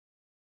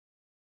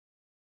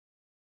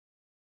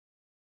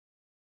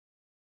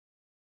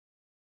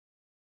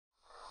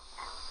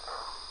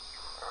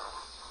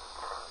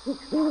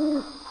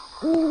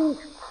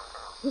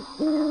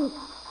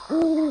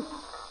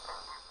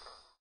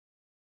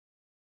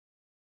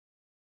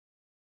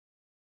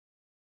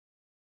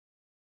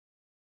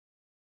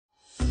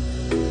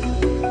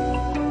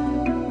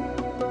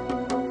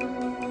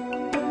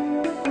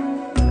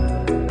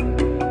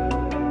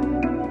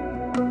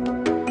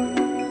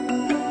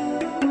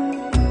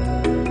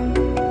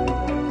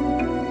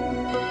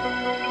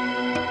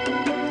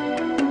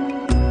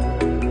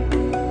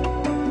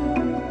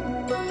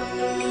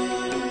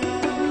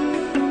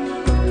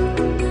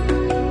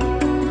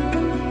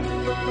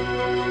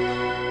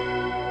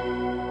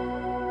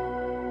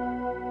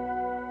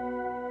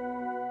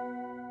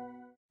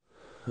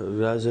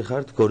Rაზე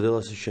ხართ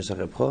გორდელას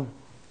შესახებ, ხო?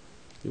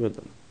 კი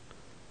ბატონო.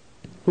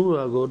 ნუ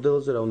რა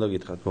გორდელაზე რა უნდა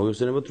გითხრათ?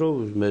 მოგეხსენებათ რომ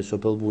მე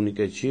სოფელ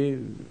ბუნიკეთში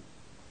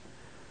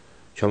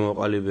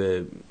ჩამოყალიბე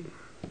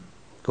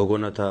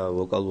გოგონათა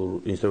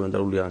ვოკალურ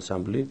ინსტრუმენტალური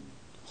ანსამბლი,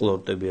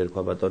 ყლორტები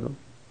ერქვა ბატონო.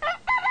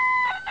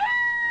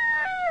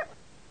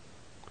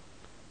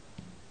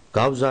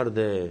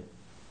 გავზარდე,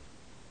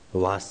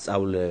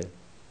 ვასწავლე,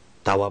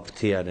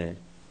 დავაფრთიანე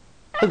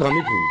და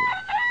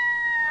გამიფრინდე.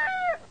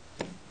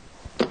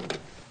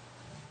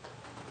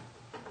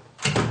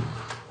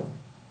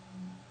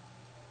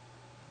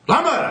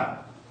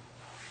 Lamara!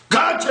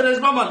 Gačeres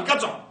mamali,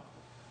 kaco!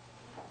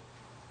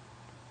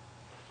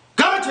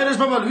 Gačeres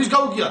mamali, vis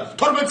gaugia,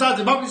 12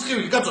 საათზე მამის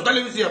ხივილი, კაცო,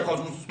 ტელევიზია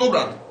ხავს,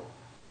 სტუბრად.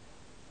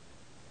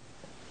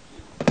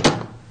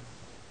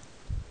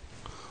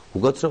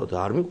 უგაცრავად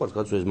არ მიყვარს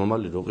კაცო ეს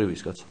მამალი რო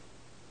ყივის კაცო.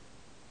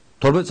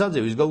 12 საათზე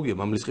ვის გაუგია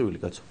მამლის ხივილი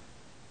კაცო.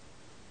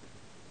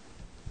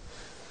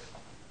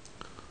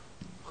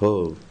 ხო,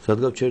 სად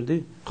გავჩერდი?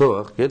 ხო,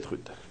 ახ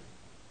გეტყვით.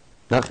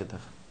 ნახეთ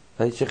ახ.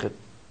 აი შეხეთ.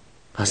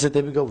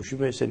 ასეთები გავუშვი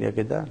მე ესენი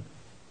აქედან?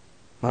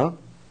 ჰა?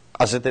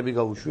 ასეთები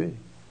გავუშვი?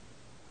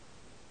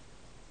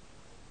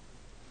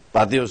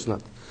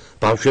 პატიოსნად.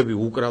 ბავშვები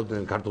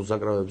უკრავდნენ ქართულ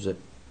საკრავებზე.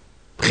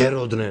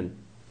 ხეროდნენ.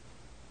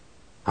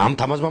 ამ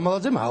თამაზ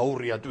მამალაძემ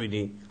აურია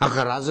ტვინი.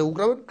 ახლა რაზე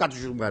უკრავენ?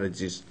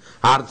 კატუშულგარეცის.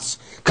 არც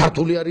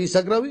ქართული არის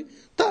ისაკრავი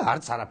და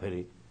არც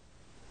არაფერი.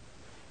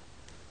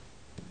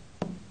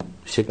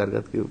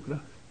 შეკარგად კი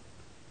უკრავ.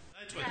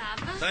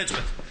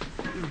 დაიწყეთ.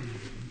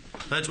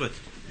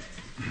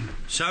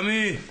 3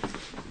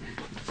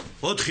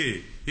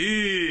 4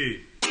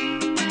 ი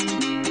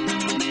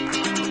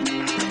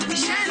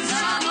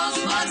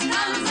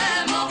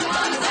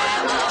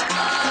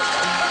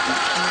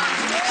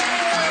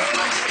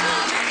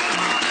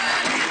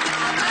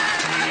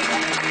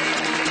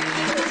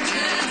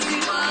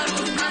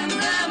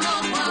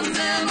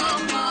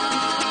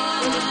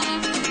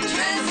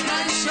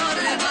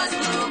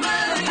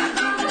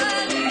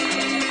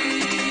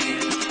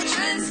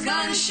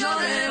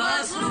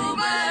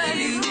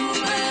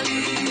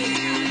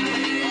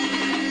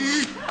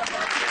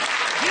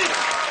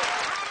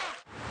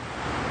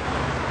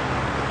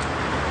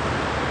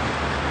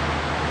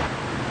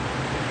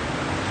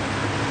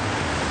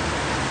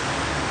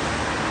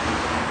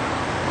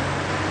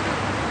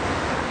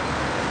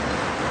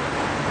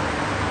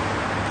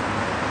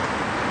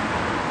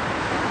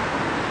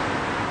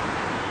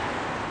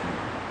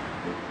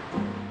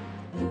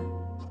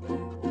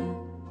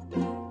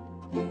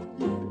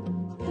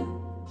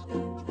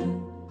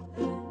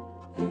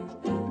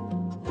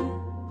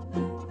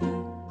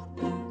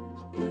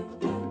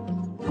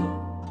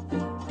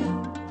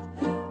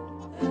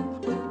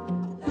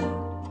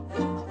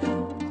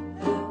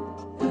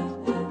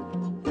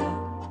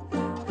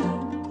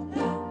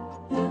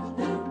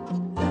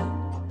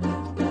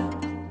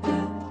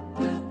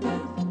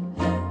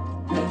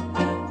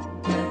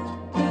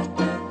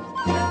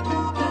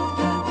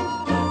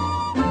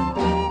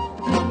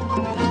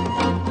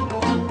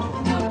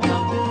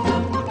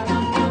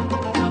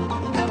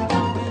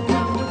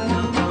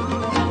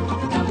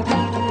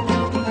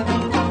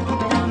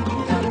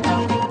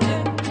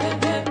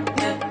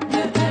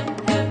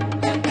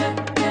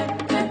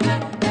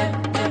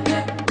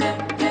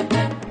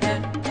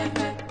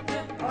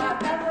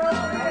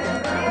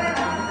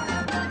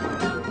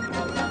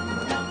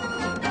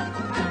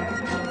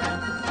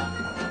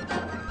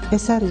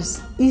ეს არის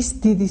ის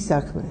დიდი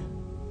საქმე,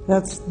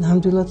 რაც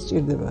ნამდვილად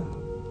სჭირდება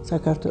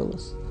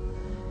საქართველოს.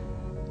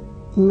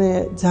 მე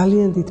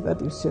ძალიან დიდ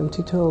პატივს ვცემ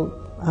თითოეულ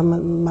ამ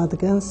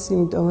მათგანს,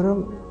 იმიტომ რომ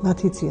მათ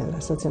იციან,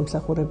 რასაც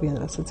ემსახურებიან,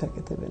 რასაც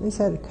აკეთებენ. ეს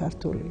არის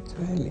ქართული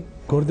ძველი.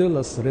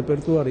 გორდელას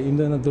რეპერტუარი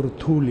იმდანად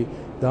რთული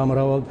და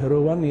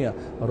მრავალფეროვანია,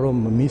 რომ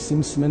მისი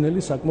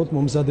მსმენელი საკმაოდ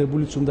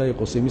მომზადებულიც უნდა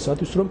იყოს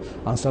იმისათვის, რომ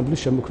ანსამბლის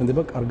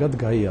შემოქმედება კარგად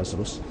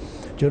გაიაზროს.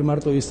 ჯერ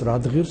მარტო ის რა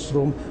დღირს,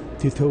 რომ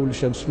თითოეული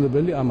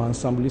შემსრულებელი ამ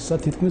ანსამბლისა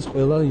თითქმის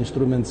ყველა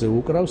ინსტრუმენტზე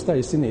უკრავს და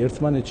ისინი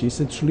ერთმანეთში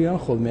ისეთ შლიან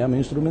ხოლმე ამ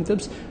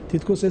ინსტრუმენტებს,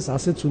 თითქოს ეს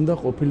ასეც უნდა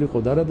ყოფილიყო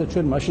და რა და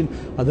ჩვენ მაშინ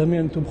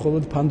ადამიანი თუ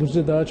მხოლოდ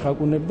ფანდურზე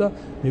დააჩხაკუნებდა,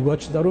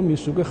 მიგვაჩნდა რომ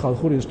ის უკვე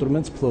ხალხურ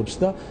ინსტრუმენტს ფლობს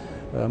და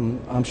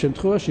ამ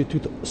შემთხვევაში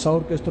თვით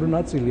საორკესტრო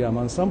ნაწილი ამ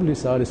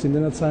ანსამბლისა არის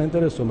იმდენად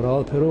საინტერესო,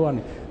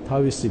 მრავალფეროვანი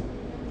თავისი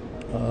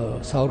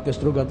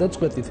საორკესტრო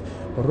გადაწყვეტით,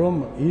 რომ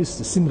ის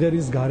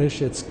სიმღერის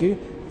გარეშეც კი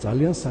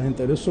ძალიან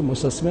საინტერესო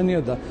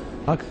მოსასმენია და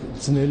აქ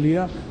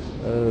ძნელია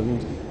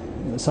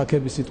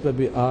საქების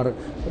სიტყვები არ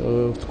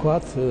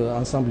ვთქვათ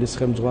ანსამბლის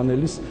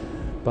ხელმძღვანელის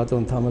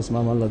ბატონ თამაზ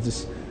მამალაძის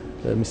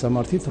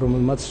მისამართით,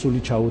 რომელმაც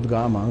სული ჩაუდგა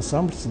ამ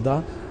ანსამბლს და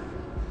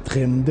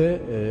დღემდე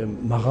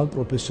მაღალ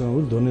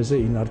პროფესიონალურ დონეზე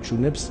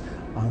ინარჩუნებს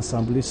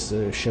ანსამბლის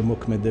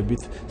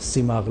შემოქმედებით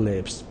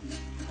სიმაღლეებს.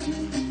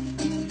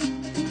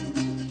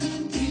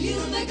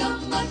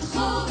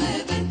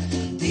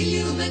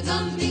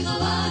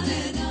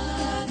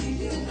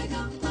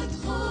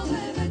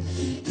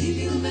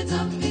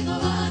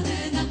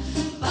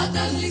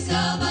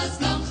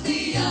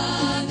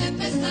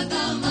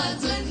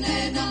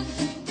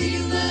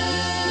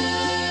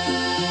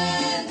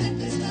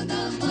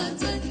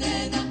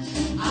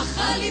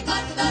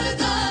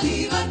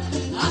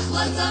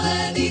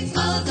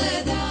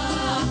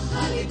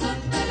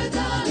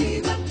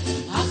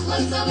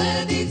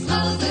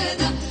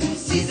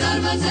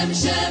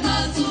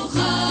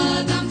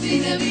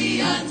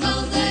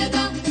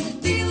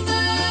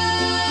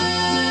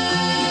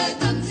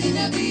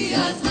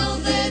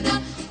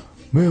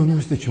 მე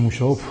უნივერსიტეტში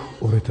მუშაობ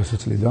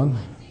 2000 წლიდან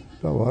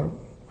და ვარ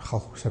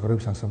ხალხური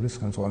საკრავების ანსამბლის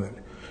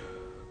ხელმძღვანელი.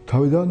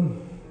 თავიდან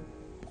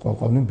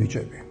ყავყავდნენ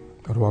ბიჭები.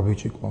 8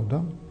 ბიჭი ყავდა.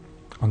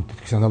 ან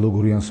თითქმის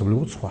ანალოგური ანსამბლი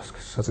იყო სხვა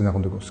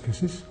საწინააღმდეგო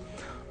სქესის,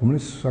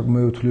 რომელიც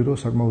საკმაოდ თვლირო,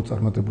 საკმაოდ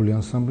წარმატებული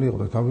ანსამბლი იყო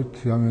და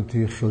თავიანთი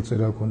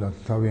ხელწერა ჰქონდათ,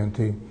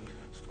 თავიანთი,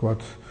 ასე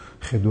ვთქვათ,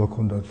 ხედვა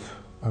ჰქონდათ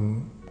ამ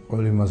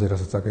ყოველ იმაზე,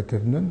 რასაც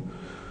აკეთებდნენ.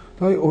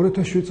 და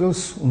 2007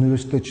 წელს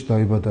უნივერსიტეტში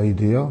დაიბადა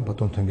იდეა,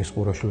 ბატონ თენგიზ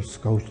ყურაშვილს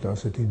გაუჩნდა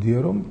ასეთი იდეა,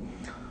 რომ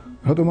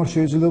რატომ არ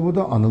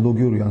შეიძლებოდა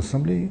ანალოგიური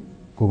ანსამბლი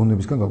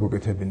გოგონებისგან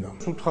გაგვეკეთებინა.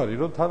 უთხარი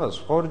რომ თანაც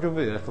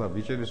ხორჯობია ახლა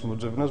ბიჭების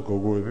მოძებნას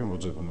გოგოები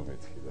მოძებნო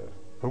მეთქი და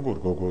როგორ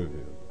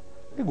გოგოებია.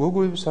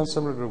 გოგოების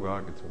ანსამბლი რო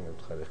გააკეთო მე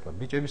ვთხარი ახლა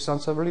ბიჭების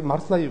ანსამბლი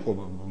მართლა იყო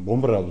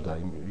მომბრავდა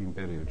იმ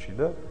პერიოდში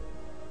და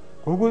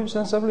გოგოების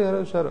ანსამბლი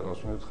არავის არ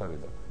აქვს მე ვთხარი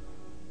და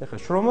ახლა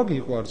შრომა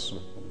გიყვარს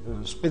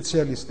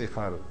სპეციალისტი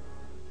ხარ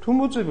თუ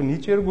მოძებნ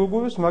იჭერ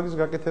გოგოებს მაგის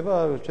გაკეთება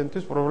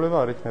ჩემთვის პრობლემა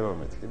არ იქნება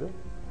მეთქი და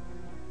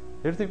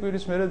ერთი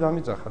კვირის მერე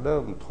დამიძახა და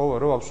მთხოვა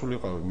რომ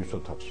ავსულიყავი მის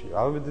ოთახში.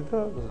 ავედი და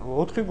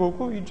 4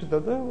 გოგო იჭდა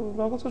და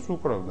რაღაცას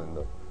უკრავდნენ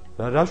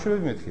და რა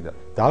შვები მეთქი და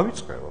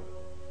დავიწყეო.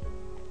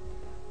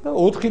 და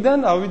 4-დან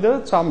ავიდა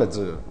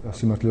 13-ზე.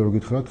 სიმართლე რო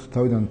გითხრათ,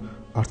 თავიდან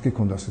არც კი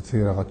ქონდა ასეთი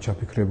რაღაც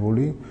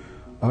ჩაფიქრებული,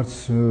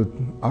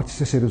 არც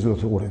ისე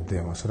სერიოზულად უყურებდი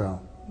ამას რა.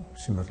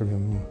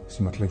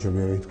 სიმართლე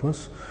ჯობია ითქვას,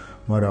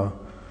 მაგრამ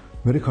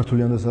მე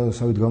ქართული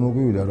ანსამბლით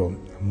გამოგვივიდა რომ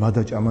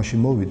მადა ჭამაში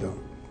მოვიდა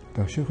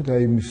და შეხვდა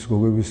იმის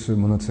გოგოების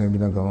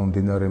მონაცემებიდან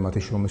გამომდინარე, მათი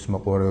შრომის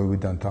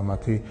მოყვარეობიდან და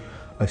მათი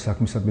აი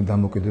საქმისადმი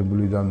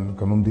დამოკიდებულიდან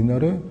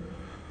გამომდინარე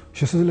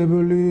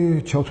შესაძლებელი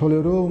ჩავთვალე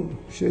რომ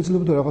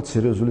შეიძლება რაღაც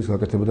სერიოზულის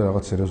გაკეთება და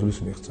რაღაც სერიოზულის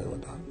მიღწევა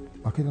და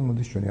აქედან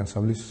მოდის ჩვენი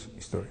ანსამბლის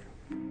ისტორია.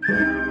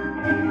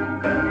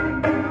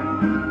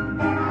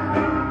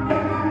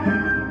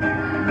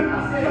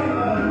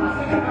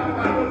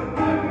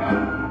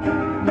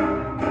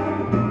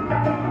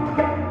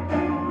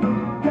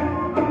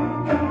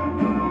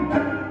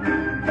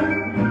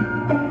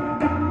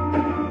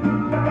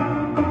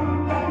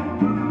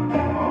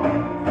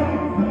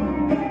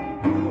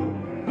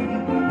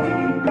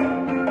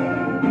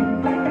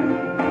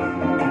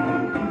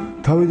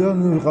 თავიდან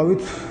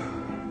ვიყავით,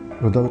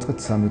 რომ დავიწყეთ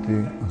 13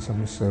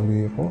 ანსამბლის წევრი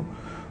იყო.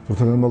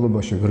 დროთა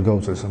განმავლობაში ვერ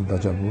გავუწეს ამ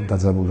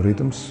დაძაბულ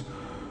რიტმს.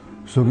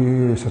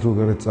 ზოგი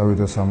სათულგარეთ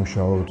წავიდა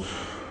სამუშაოდ.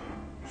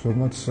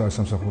 ზოგმაც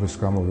სამსახურის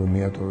გამო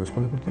მიატოვეს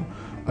ყველაფერი.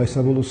 აი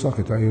საბოლოო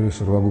სახით, აი ეს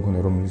 8 გოგონა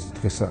რომელიც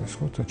დღეს არის,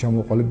 ხო?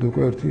 ჩამოყალიბდა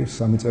უკვე ერთი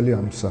 3 წელი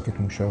ამ სახით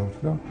მუშაობთ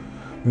და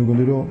მე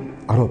მგონი რომ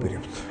არ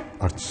ვაპირებთ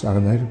არც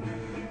არანაირ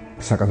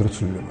საკადრო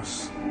ცვლილებას.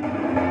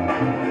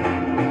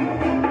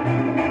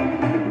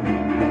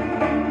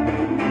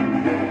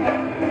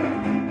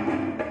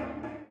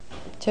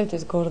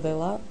 ჩემთვის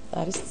გორდელა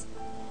არის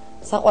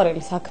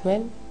საყვარელი საქმე,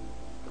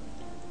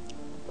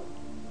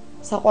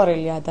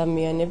 საყვარელი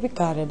ადამიანები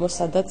გარემო,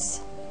 სადაც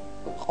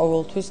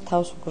ყოველთვის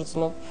თავს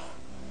ვგრძნობ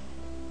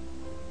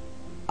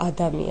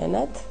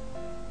ადამიანად,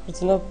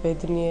 ვგრძნობ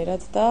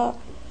ბედნიერად და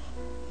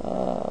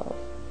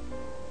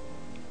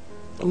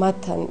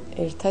მათთან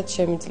ერთად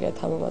შემიძლია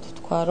თამამად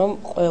ვთქვა, რომ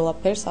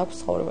ყველაფერს აქვს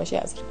ცხოვრებაში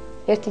აზრი.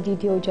 ერთი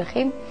დიდი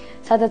ოჯახი,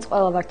 სადაც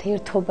ყველა ვართ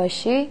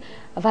ერთობაში,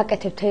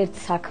 ვაკეთებთ ერთ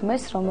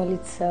საქმეს,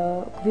 რომელიც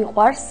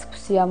გვიყვარს,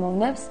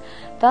 გვსიამოვნებს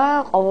და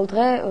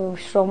ყოველდღე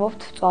ვშრომობთ,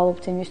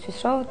 ვწვალობთ იმისთვის,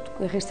 რომ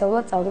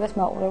ღირსეულად წავდგეთ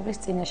მაყურებლის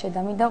წინაშე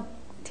და მინდა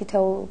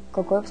თითოეულ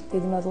გოგოებს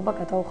დიდი მადლობა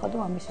გადაუხადო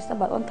ამისთვის და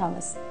ბატონ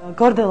თამაზს.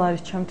 გორდელა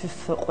არის ჩემთვის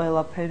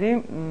ყველაფერი,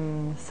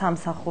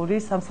 სამსახური,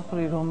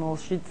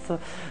 რომელშიც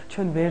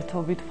ჩვენ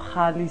ვერთობით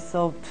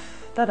ვხალისობთ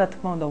და რა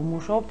თქმა უნდა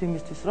ვმუშაობთ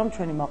იმისთვის, რომ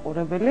ჩვენი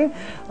მაყურებელი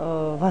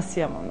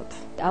ვასიამოვნოთ.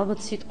 ალბათ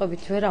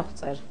სიტყვებით ვერ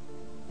აღწერ,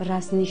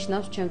 რას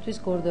ნიშნავს ჩემთვის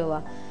გორდელა.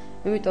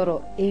 იმიტომ რომ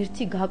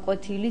ერთი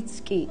გაკვეთილიც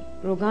კი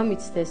რომ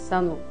გამიცდეს,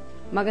 ანუ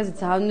მაგაზე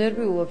ძალიან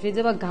ნერვიულობ,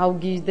 შეიძლება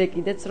გავგიჟდე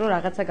კიდეც რომ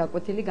რაღაცა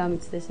გაკვეთილი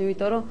გამიცდეს,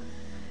 იმიტომ რომ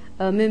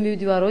მე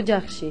მივდივარ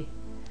ოჯახში,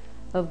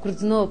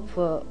 ვგრძნობ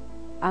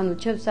ანუ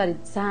ჩემს არის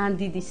ძალიან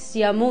დიდი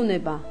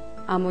სიამოვნება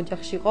ამ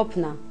ოჯახში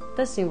ყოფნა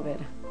და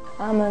სიმღერა.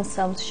 ამ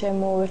ანსამბლს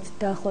შემოვერთ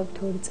დაახლოებით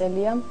 2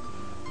 წელია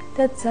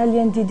და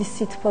ძალიან დიდი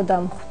სითბო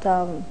დამხვდა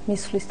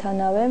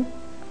მისვლისთანავე.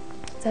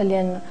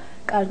 ძალიან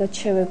კარგად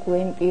შევეგუე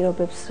იმ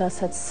პირობებს,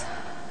 რასაც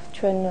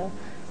ჩვენ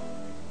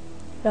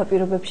რა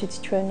პირობებშიც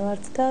ჩვენ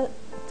ვართ და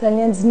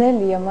ძალიან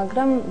ძნელია,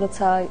 მაგრამ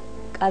როცა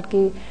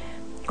კარგი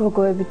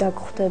გოგოები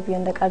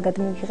დაგხვდებიან და კარგად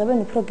მიგიღებენ,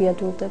 უფრო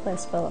გიადვილდება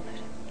ეს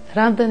ყველაფერი.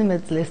 რამდენიმე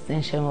წლის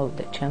წინ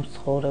შემოვიდა ჩემს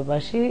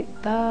ცხოვრებაში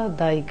და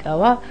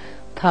დაიკავა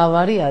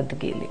მთავარი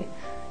ადგილი.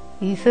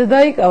 ისე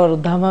დაიკავა,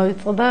 რომ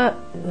დამავიწყდა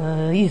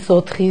ის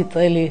 4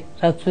 წელი,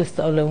 რაც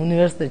ვისწავლე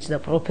უნივერსიტეტში და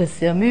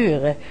პროფესია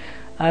მივიღე,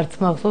 არც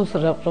მახსოვს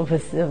რა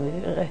პროფესია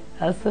მივიღე.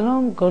 ასე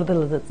რომ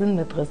გორდელადა წინ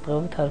მე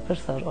დღესდღეობით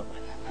არაფერს არ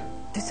ვაყენებ.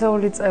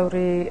 თითოეული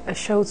წევრი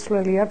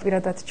შეუცვლელია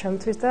პირადად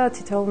ჩემთვის და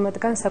თითოეულ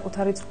მათგან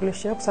საკუთარი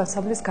წვლილი აქვს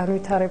ანსამბლის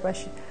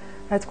განვითარებაში.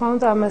 რა თქმა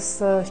უნდა, ამას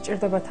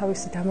სჭირდება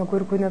თავისი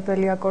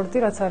დამაგვირგვინებელი აკორდი,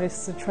 რაც არის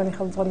ჩვენი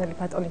ხელმძღვანელი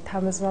ბატონი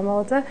თამაზ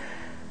მამალაძე.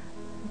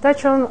 და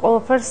ჩვენ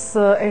ყველაფერს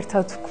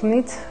ერთად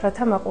ვქმნით,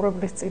 რათა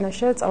მაყურებლის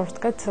წინაშე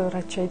წავსდგეთ,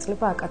 რაც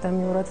შეიძლება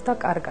აკადემიურად და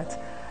კარგად.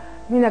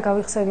 მინდა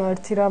გავიხსენო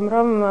ერთი რამ,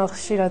 რომ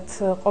ხშირად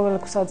ყოველ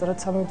ექვსი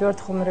როცა მივდივართ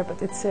ხოლმე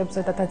რეპეტიციებზე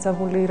და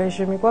დაძაბული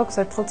რეჟიმი გვაქვს,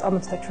 ერთხელ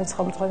წამოწდა ჩვენს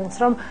ხელმძღვანელს,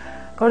 რომ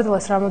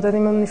გორდელას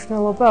რამოდენიმე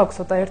მნიშვნელობა აქვს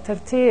და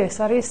ერთ-ერთი ეს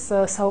არის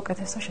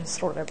საუკეთესო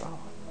შესრულება.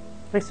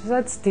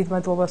 რისთვისაც დიდ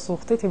მადლობას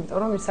ვუხდით, იმიტომ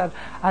რომ ის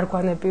არ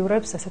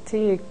გვანებიურებს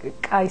ესეთი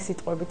კაი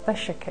სიტყვებით და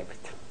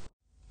შექებით.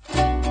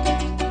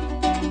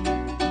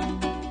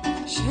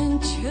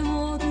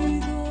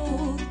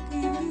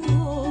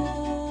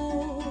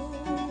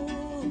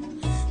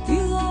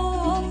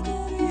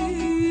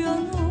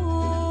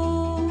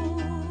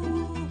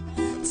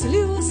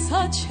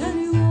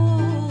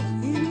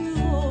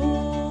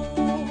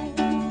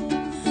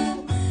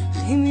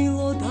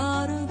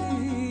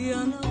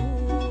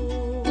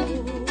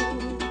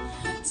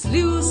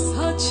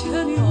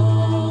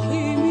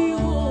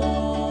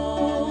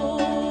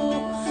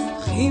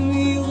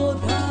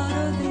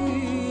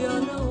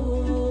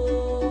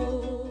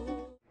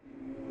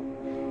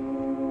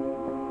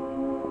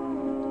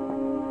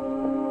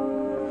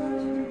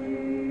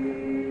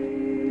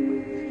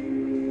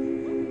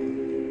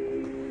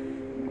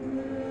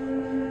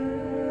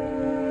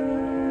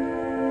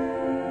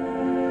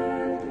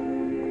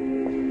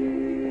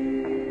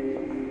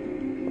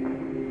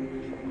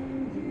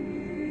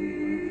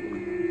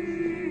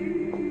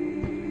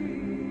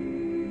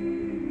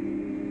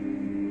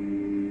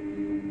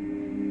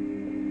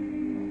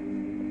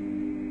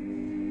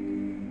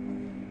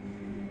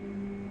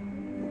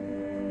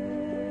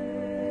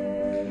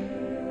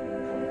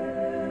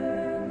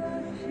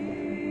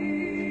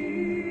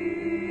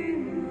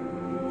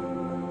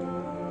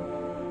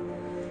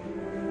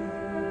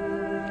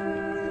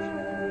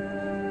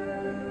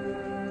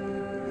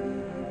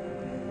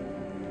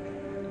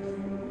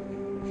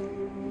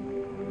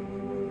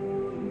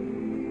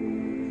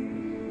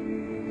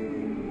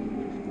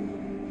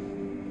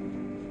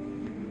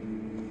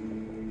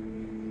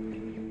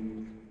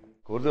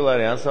 გორდელა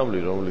არის ანსამბლი,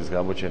 რომლის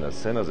გამოჩენა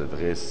სცენაზე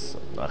დღეს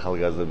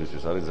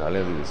ახალგაზრდებისთვის არის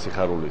ძალიან დიდი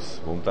სიხარულის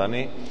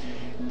მომტანი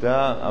და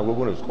ამ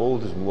გოგონებს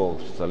ყოველთვის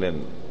მოაქვს ძალიან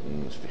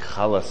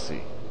ხალასი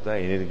და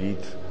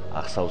ენერგიით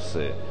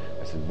ახსავსე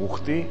ესე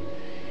მუხტი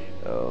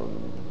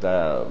და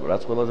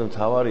რაც ყველაზე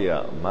მთავარია,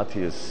 მათი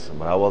ეს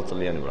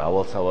მრავალწლიანი,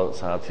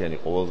 მრავალსაათიანი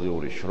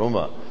ყოველდღიური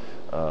შრომა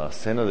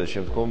სცენაზე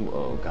შემდგომ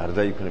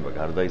გარდაიქმნება,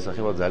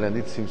 გარდაისახება ძალიან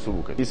დიდ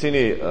სიმსუბუქედ.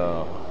 ისინი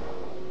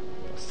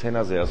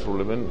სცენაზე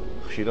ასრულებენ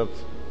ხშირად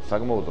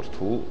საკმაოდ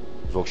რთულ,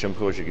 ზოგ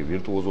შემთხვევაში კი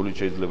ვირტუოზული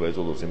შეიძლება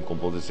ეწოდოს იმ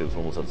კომპოზიციებს,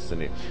 რომელსაც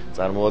ისინი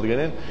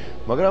წარმოადგენენ,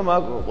 მაგრამ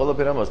აქ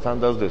ყველაფერ ამას თან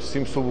დაძდებს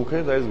სიმსუბუქე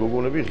და ეს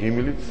გოგონები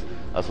ღიმილით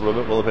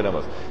ასრულებენ ყველაფერ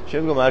ამას.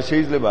 შემდგომ არ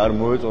შეიძლება არ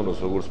მოეწონოს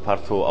როგორც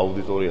ფართო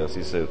აუდიტორიას,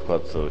 ისე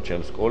ვთქვათ,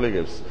 ჩემს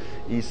კოლეგებს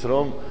ის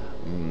რომ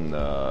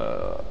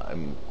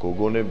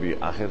გოგონები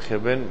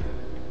ახერხებენ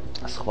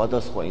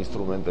სხვადასხვა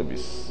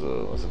ინსტრუმენტების,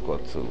 ასე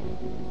ვთქვათ,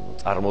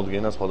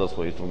 წარმოდგენა,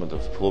 სხვადასხვა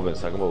ინსტრუმენტებს ფლობენ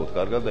საკმაოდ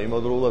კარგად და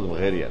იმავდროულად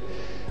მღერიან.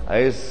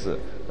 აი ეს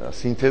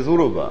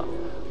სინთეზურობა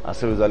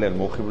ასევე ძალიან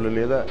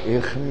მოხიბლელია და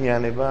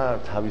ეხმიანება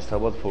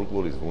თავისთავად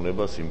ფოლკლორის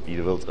ბუნებას იმ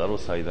პირველ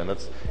წყაროს,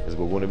 საიდანაც ეს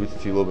გოგონები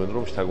ცდილობენ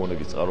რომ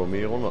შთაგონების წყარო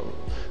მიიღონ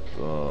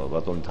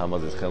ბატონი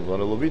თამაზის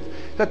ხელმძღვანელობით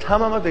და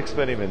თამამად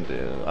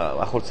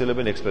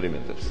ახორციელებენ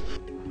ექსპერიმენტებს.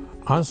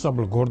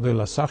 ანსამბლ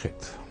გორდელას სახით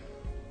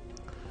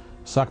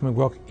საქმე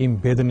გვაქვს იმ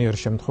ბედნიერ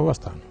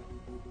შემთხვევასთან,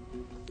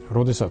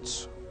 როდესაც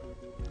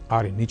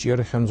არის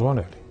ნიჭიერი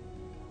ხელმძღვანელი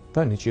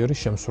და ნიჭიერი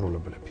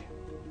შემსრულებლები.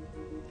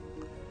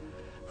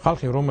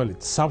 ხალხი, რომელიც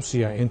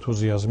სავსეა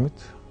ენთუზიაზმით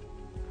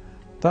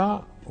და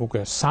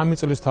უკვე 3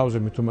 წლის თავზე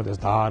მით უმეტეს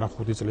და არა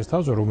 5 წლის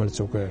თავზე, რომელიც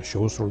უკვე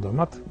შეუსრულდა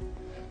მათ,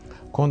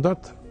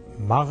 ჰქონდათ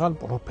მაღალ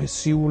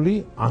პროფესიული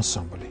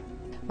ანსამბლი.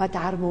 მათ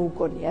არ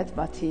მოუკონიათ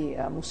მათი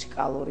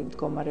მუსიკალური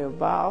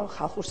მდგომარეობა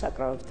ხალხურ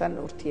საკრავებთან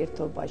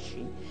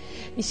ურთიერთობაში.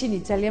 ისინი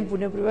ძალიან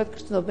ბუნებრივად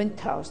გრძნობენ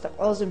თავს და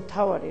ყველაზე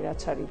მთავარი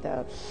რაც არის და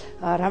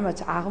რამაც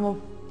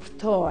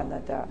აღმოფრთოვანა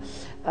და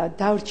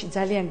დავრჩი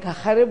ძალიან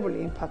გახარებული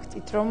იმ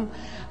ფაქტით, რომ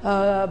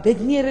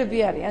ბედნიერები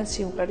არიან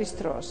სიმღერის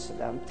დროს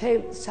და მთელ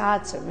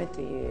საათზე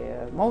მეტი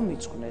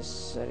მომიწყვნეს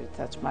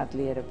რითაც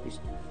მადლიერების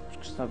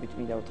გრძნობით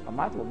მინდა უთხრა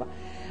მადლობა.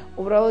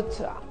 უბრალოდ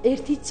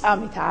ერთი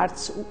წამით არც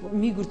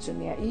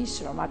მიგრძნია ის,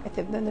 რომ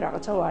აკეთებდნენ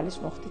რაღაცა ვალის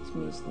მოხდით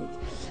მიზნით.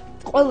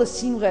 ყველა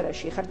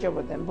სიმღერაში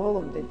იხარჯებოდნენ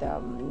ბოლომდე და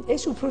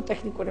ეს უფრო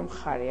ტექნიკური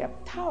მხარეა.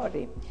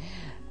 თავი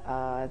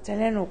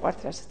ძალიან უყვართ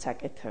რასაც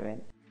აკეთებენ.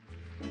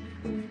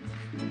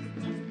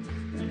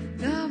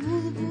 და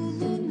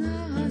ბულბულო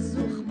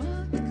ნაზო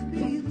ხმად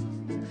კბილო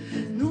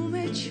ნუ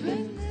მე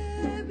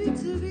ჩვენები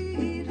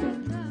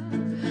ძვირადა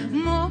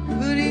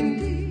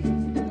მოფრინდი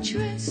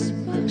ჩვენს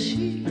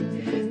ბაღში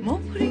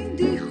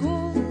მოფრინდი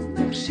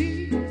ხოლმე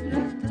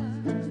ხშირადა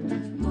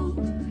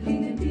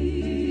მოფრინდი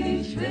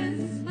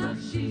ჩვენს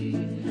ბაღში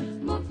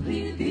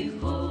მოფრინდი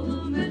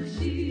ხოლმე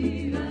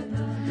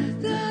ხშირადა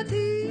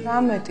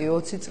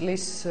 19-20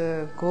 წლის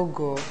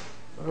გოგო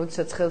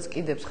როდესაც ხელს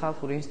კიდებს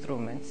ხალხურ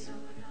ინსტრუმენტს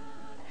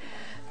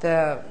და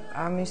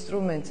ამ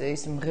ინსტრუმენტზე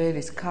ის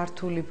მღერის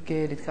ქართული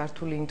ბგერით,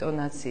 ქართული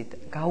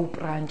ინტონაციით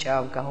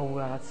გაუპრანჭავ,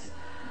 რაღაც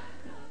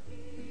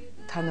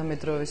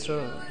თანამედროვეს რო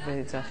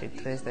ვეძახით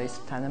დღეს და ის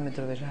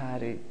თანამედროვე რა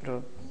არის,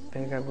 რომ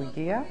ვერ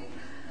გაგვიგია.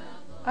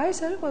 აი ეს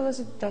არის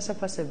ყველაზე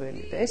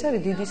დასაფასებელი და ეს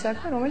არის დიდი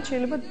საქმე, რომელიც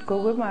შეიძლება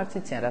გოგოებმა არც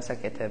იციან რას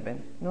აკეთებენ.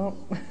 ნუ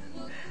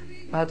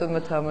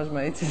ბატონმა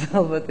თამაშმა იცის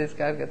ალბათ ეს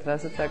კარგად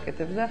რასაც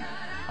აკეთებს და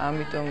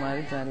ამიტომ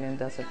არის ძალიან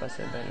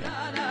დასაფასებელი.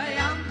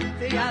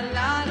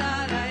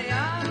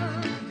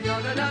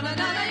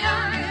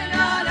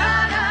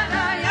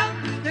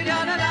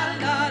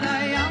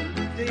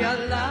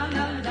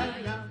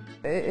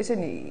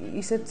 ესენი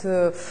ისეთ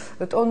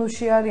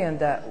ტონუსში არიან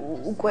და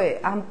უკვე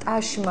ამ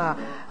ტაშმა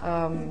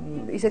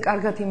ისე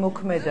კარგად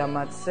იმოქმედა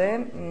მათზე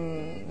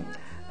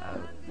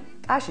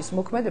ტაშის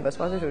მოქმედება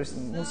სხვადასხვა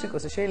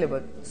მუსიკოსი შეიძლება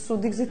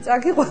სუდი გზით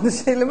წაგიყვანოს,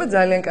 შეიძლება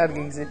ძალიან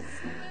კარგი გზით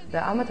და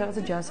ამათ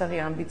რაღაცა ჯანსაღი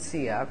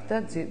ამბიცია აქვს და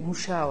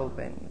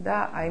მუშაობენ და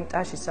აი იმ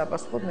ტაშის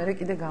საპასუხოდ მე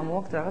კიდე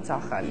გამოვაქვთ რაღაც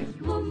ახალი.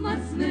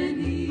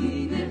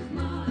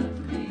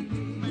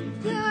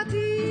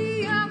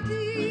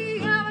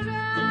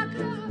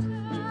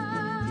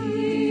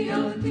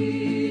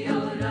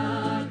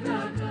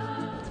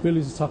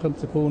 თბილისის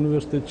სახელმწიფო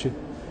უნივერსიტეტში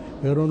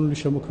ეროვნული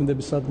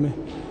შემოქმედებისადმი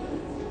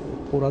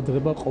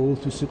ყურადღება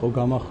ყოველთვის იყო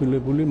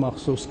გამახვილებული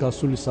მახსოვს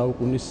გასული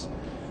საუკუნის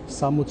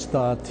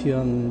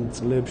 70-იან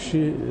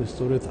წლებში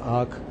სწორედ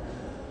აქ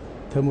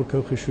თემურ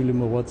ქევხიშვილი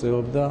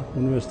მოღვაწეობდა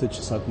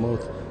უნივერსიტეტში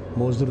საკმაოდ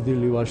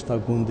მოზრდილი ვაჟთა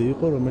გუნდი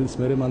იყო რომელიც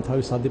მერე მან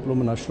თავის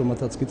სადიპლომო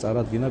ნაშრომათაც კი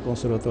წარადგინა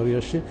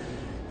კონსერვატორიაში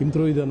იმ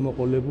დროიდან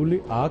მოყოლებული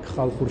აქ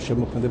ხალხურ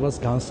შემოქმედებას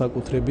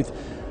განსაკუთრებით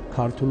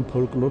ქართულ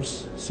ფოლკლორს,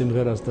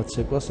 სიმღერას და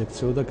ცეკვას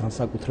ექცეოდა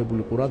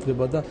განსაკუთრებული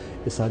ყურადღება და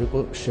ეს არ იყო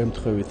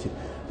შემთხვევითი.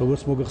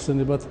 როგორც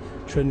მოგეხსენებათ,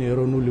 ჩვენი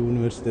ეროვნული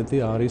უნივერსიტეტი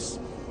არის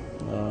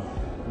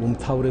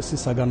უმთავრესი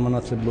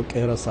საგანმანათლებლო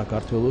კერა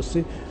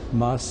საქართველოსი,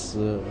 მას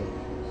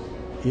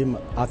იმ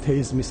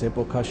ათეიზმის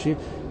ეპოქაში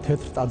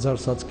თეთრ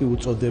ტაძარსაც კი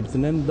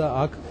უწოდებდნენ და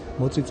აქ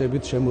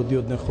მოწიწებით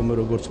შემოდიოდნენ ხოლმე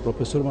როგორც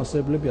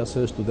პროფესორ-მასწავლებლები,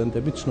 ასევე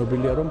სტუდენტები.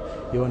 ცნობილია, რომ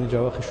ივანე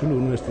ჯავახიშვილი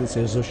უნივერსიტეტის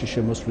ეზოში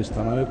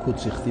შემოსვლისთანავე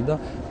ქუდს იხდიდა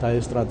და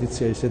ეს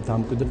ტრადიცია ისე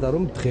დამკვიდრდა,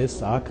 რომ დღეს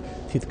აქ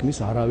თითქმის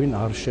არავინ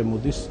არ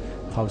შემოდის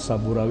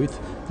თავსაბურავით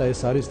და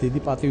ეს არის დიდი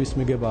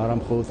პატივისმიგება არა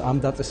მხოლოდ ამ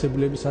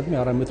დაწესებულებისადმი,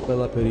 არამედ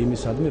ყველაფერი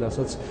იმისადმი,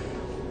 რასაც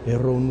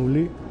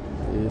ეროვნული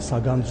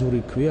საგანძური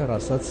ქვია,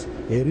 რასაც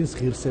ერის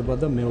ღირსება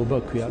და მეობა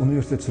ქვია.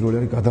 უნივერსიტეტის როლი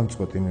არის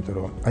გადამწყვეტი, იმიტომ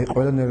რომ აი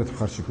ყველანაირად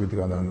მხარში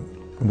გვიდგან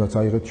თუნდაც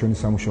აიღეთ ჩვენი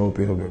სამუშაო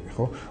პირობები,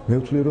 ხო? მე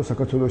ვთვლი, რომ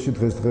საქართველოში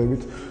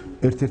დღესდღეობით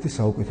ერთ-ერთი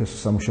საუკეთესო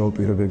სამუშაო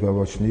პირობები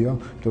გავაჩნია,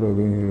 იმიტომ რომ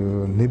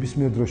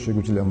ნებისმიერ დროს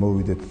შეგვიძლია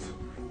მოვიდეთ,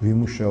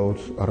 ვიმუშაოთ,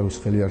 არავის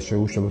ხელი არ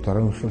შეუშალოთ,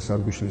 არავინ ხელს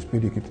არ გვიშლის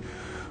პირიქით.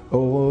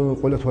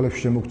 ყველა თვალებში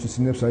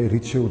შემოგწიცინებს, აი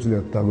რით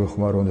შეუძლიათ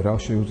დაგვეხმარონ, რა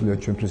შეუძლიათ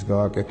ჩვენთვის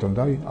გააკეთონ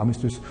და აი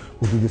ამისთვის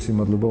უდიდესი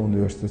მადლობა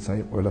უნივერსიტეტს აი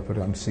ყველაფერი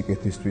ამ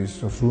სიკეთისთვის,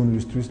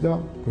 სრულისთვის და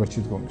გვერდში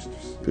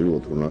დგომისთვის.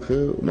 პირველად რომ ნახე,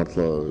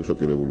 მართლა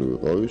შოკირებული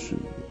ვიყავი,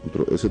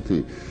 რომ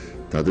ესეთი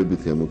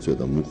დადებითი ემოცია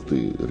და მუხტი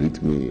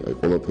რიტმი, აი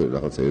ყველაფერი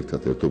რაღაცა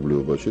ერთად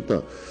ერთობლიობაში და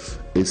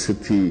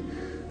ესეთი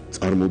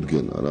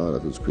წარმოდგენა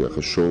რა, რაც ქვია,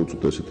 ხა შოუ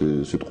თუ ესეთი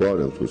სიტყვა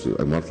არის,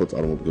 აი მართლა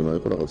წარმოდგენა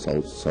იყო რაღაც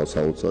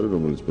საოცარი,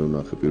 რომელიც მე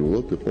ვნახე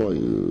პირველად, იყო აი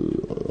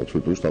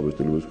აბსოლუტური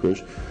სტაბილიზების ქვეშ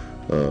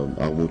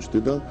აღმოჩნდი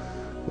და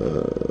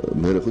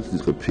მე ხო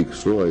ცდილობ ფიქს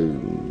რომ აი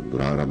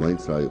რა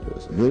მაინც რა იყო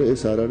ეს. მე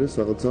ეს არ არის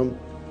რაღაცა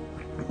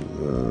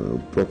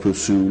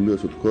პროფესიული,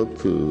 ასე ვთქვათ,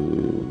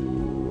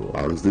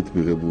 აღზრდით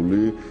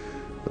მიღებული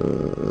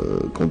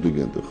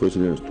კონტინგენტი, ხო ეს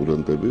არის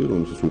სტუდენტები,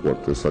 რომელსაც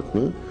უყვართ ეს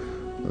საქმე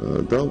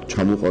და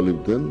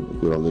ჩამოყალიბდნენ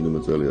რამდენიმე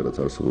წელია რაც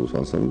არსებობს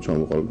ანსამბლი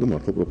ჩამოყალიბდნენ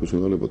მართლა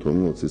პროფესიონალებად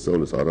რომელსაც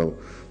ისწავლეს არა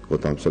თქო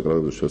ამ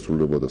საკრავების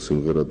შესრულება და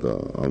სიმღერა და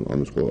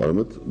ამის ყველა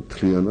არამედ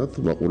მთლიანად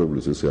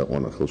მაყურებლის ესე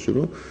აყვანა ხელში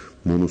რომ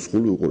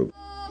მონოსხული უყურებდა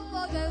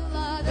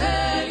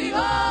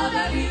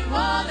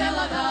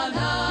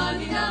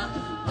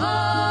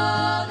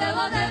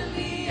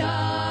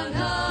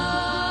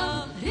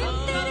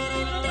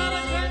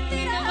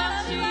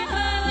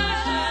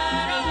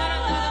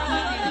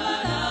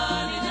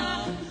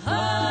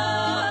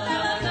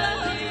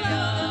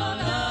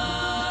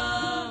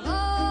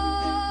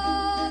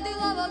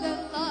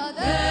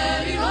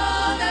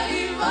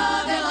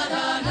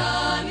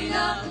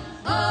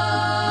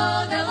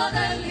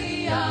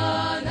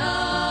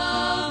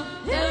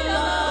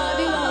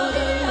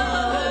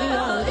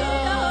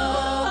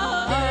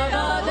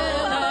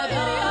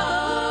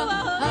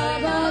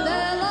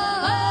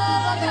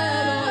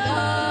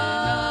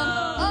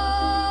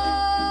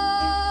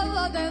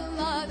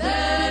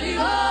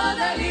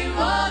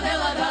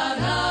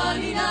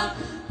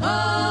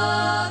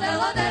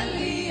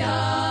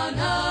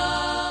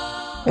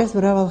ეს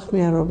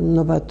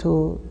მრავალხმიანობა თუ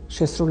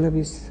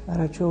შესრულების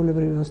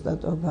არაჩვეულებრივი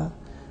ოსტატობა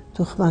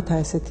თუ ხმათა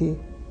ესეთი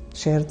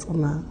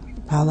შერწყმა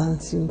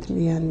ბალანსი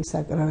მთლიანი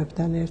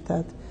საკრავებთან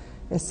ერთად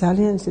ეს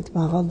ძალიან ისეთ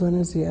მაღალ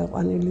დონეზეა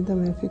აყვანილი და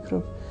მე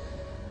ვფიქრობ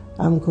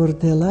ამ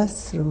გორდელას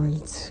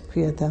რომელიც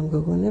ქვიათ ამ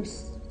გოგონებს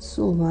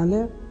სულ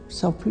მალე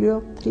სოფლიო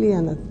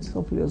მთლიანად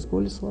სოფლიოს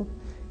გულისხმობ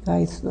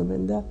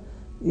გაიცნობენ და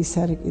ის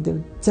არის კიდევ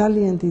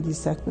ძალიან დიდი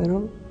საქმე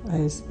რომ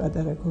აი ეს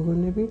პატარა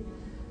გოგონები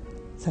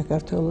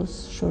საქართველოს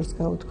შორს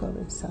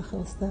გაუთქვამენ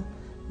სახელს და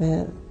მე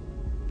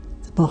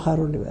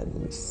მოხარული ვარ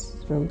იმის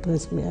რომ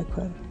დღეს მე აქ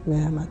ვარ მე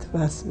ამათ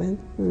ვასმენ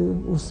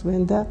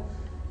უსმენ და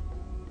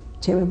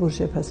ჩემი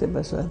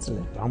შეფასებას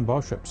ვაძლევ ამ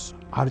ბავშვებს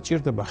არ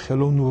ჭირდება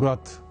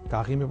ხელოვნურად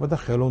გაღიმება და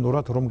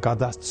ხელოვნურად რომ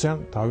გადასცენ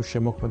თავის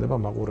შემოქმედება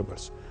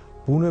მაყურებელს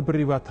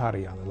ბუნებრივად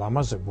არიან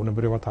ლამაზე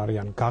ბუნებრივად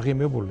არიან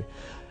გაღიმებული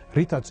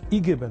რითაც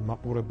იგებენ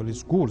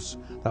მაყურებლის გულს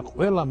და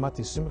ყველა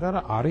მათი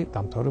სიმღერა არის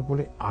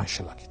დამთავრებული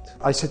ანშლაგით.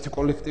 აი ესეთი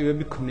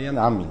კოლექტივები ქმნიან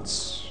ამინდს.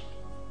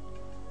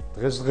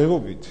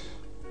 დღესდღეობით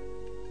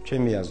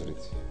ჩემი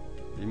აზრით,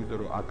 იმიტომ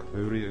რომ აქ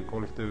ბევრი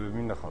კოლექტივები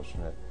მინახავს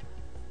მე.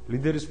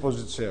 ლიდერის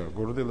პოზიცია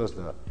გორდელას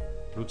და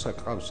როცა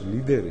ყავს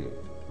ლიდერი,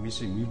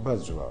 მისი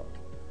მიბაძვა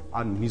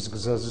ან მის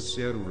გზაზე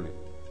სიარული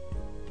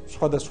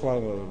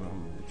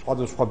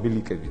სხვადასხვა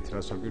ბილიკებით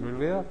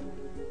რასაკვირველია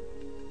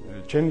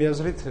ჩემი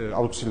აზრით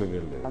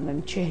აუცილებელია. მე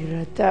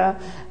მჯერა და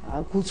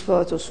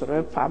გულწრფელად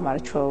უსურვებ ამ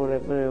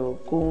არაჩვეულებრივ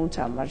გუნდს,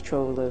 ამ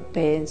არაჩვეულებრივ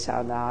ბენდს,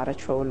 ან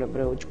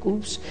არაჩვეულებრივ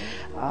ჯგუფს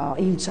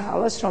იმ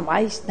ძალას, რომ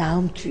აი ეს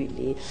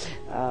ნამდვილი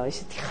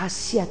ესეთი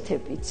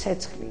ხასიათებით,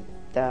 ცეცხლით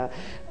და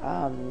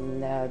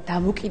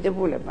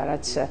დამოკიდებულება,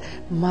 რაც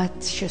მათ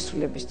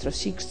შესრულების დროს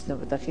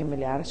იგრძნობა და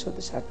ღიმილი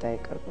არასოდეს არ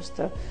დაეკარგოს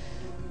და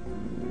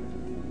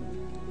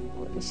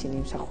ისინი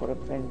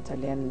იმსახურებენ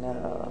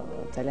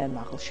ძალიან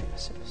მაღალ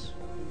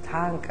შეფასებას.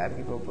 თან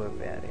კარგი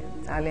გოგოები არიან.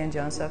 ძალიან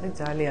ჯანსაღი,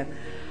 ძალიან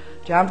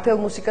ჯანმრთელ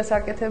მუსიკას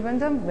აკეთებენ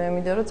და მე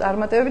მინდა რომ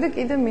წარმატებები და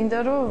კიდე მინდა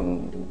რომ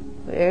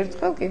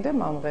ერთხელ კიდე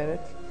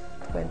მომღერეთ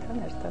თქვენთან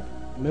ერთად.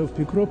 მე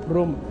ვფიქრობ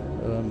რომ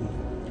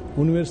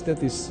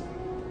უნივერსიტეტის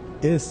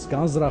ეს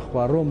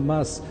განზრახვა რომ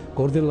მას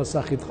გორდელას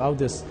სახით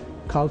ყავდეს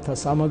ქალთა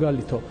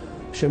სამაგალითო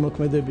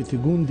შემოქმედებითი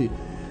გუნდი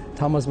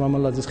თამაზ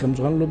მამალაძის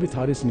ხელმძღვანელობით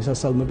არის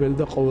მისასალმებელი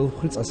და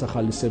ყოველმხრივ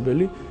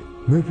წასახალისებელი.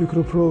 მე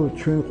ვფიქრობ რომ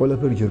ჩვენ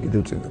ყველაფერი ჯერ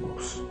კიდევ წინა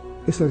გვაქვს.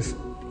 ეს არის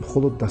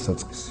მხოლოდ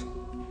დასაწყისი.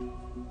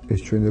 ეს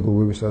ჩვენი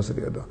გოგოების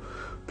აზრია და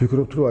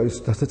ვფიქრობთ რომ აი ეს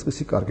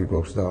დასაწყისი კარგი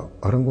გვაქვს და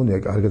არ მგონია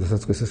კარგი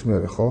დასაწყისის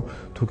მერე ხო?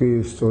 თუ კი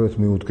სწორედ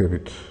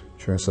მიუდგებით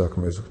ჩვენ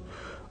საქმეს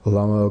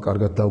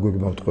კარგად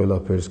დავგვიგნავთ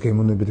ყველაფერს,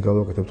 გემოვნებით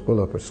გავაკეთებთ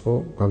ყველაფერს, ხო?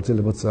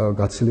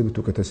 გაცილებით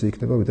უკეთესი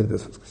იქნება ვიდრე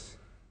დასაწყისი.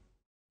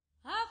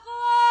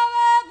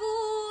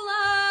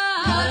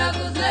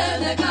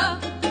 Arabuzeleka,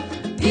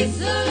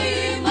 Isli